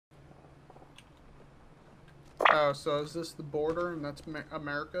Oh, so is this the border and that's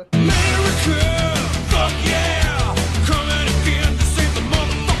America? America, fuck yeah! Coming again to save the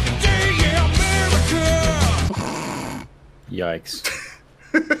motherfucking day, yeah, America! Yikes.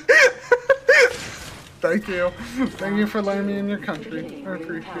 Thank you. Thank you for letting me in your country. I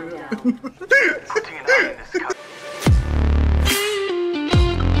appreciate it.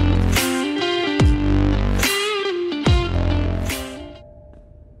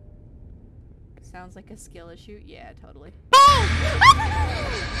 Sounds like a skill issue. Yeah, totally.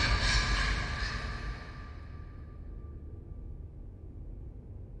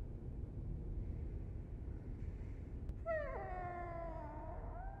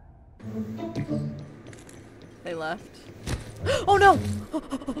 They left. Oh no!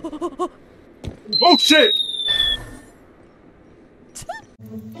 Oh shit!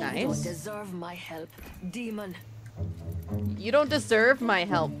 Nice. You don't deserve my help, demon. You don't deserve my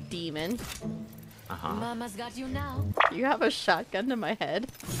help, demon. Mama's got you now. You have a shotgun to my head.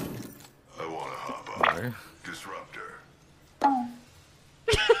 I wanna hop on. No. Disruptor.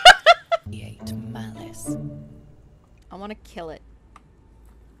 Create malice. I want to kill it.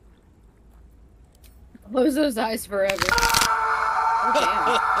 Close those eyes forever. Oh,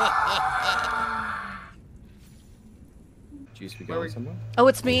 Juice, we going somewhere? Oh,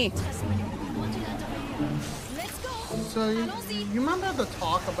 it's me. Let's go. So you remember the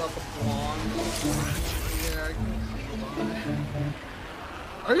talk about the blonde? Yeah.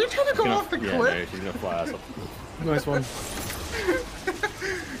 Are you trying to go off the Yeah, cliff? no, she's gonna fly us up. Nice one.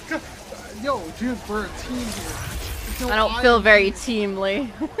 Yo, dude, we're a team here. There's no I don't I feel in very team. teamly.